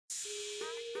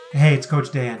Hey, it's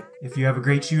Coach Dan. If you have a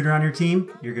great shooter on your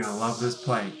team, you're going to love this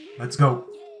play. Let's go.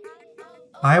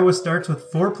 Iowa starts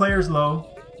with 4 players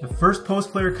low. The first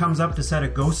post player comes up to set a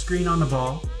ghost screen on the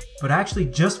ball, but actually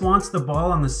just wants the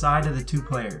ball on the side of the 2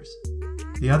 players.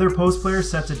 The other post player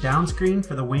sets a down screen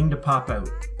for the wing to pop out.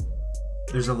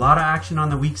 There's a lot of action on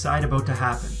the weak side about to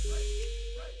happen.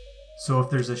 So if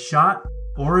there's a shot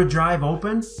or a drive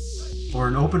open, or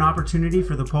an open opportunity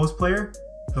for the post player,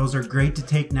 those are great to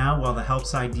take now while the help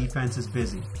side defense is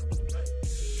busy.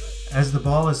 As the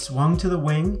ball is swung to the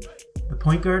wing, the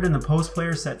point guard and the post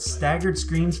player set staggered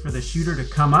screens for the shooter to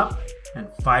come up and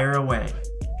fire away.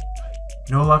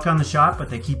 No luck on the shot, but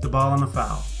they keep the ball on the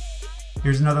foul.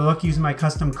 Here's another look using my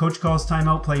custom Coach Calls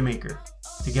Timeout Playmaker.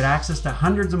 To get access to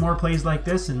hundreds of more plays like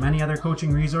this and many other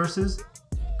coaching resources,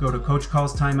 go to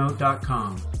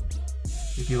coachcallstimeout.com.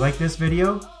 If you like this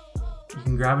video, you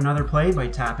can grab another play by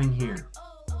tapping here.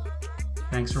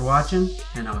 Thanks for watching,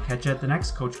 and I'll catch you at the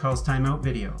next Coach Calls Timeout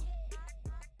video.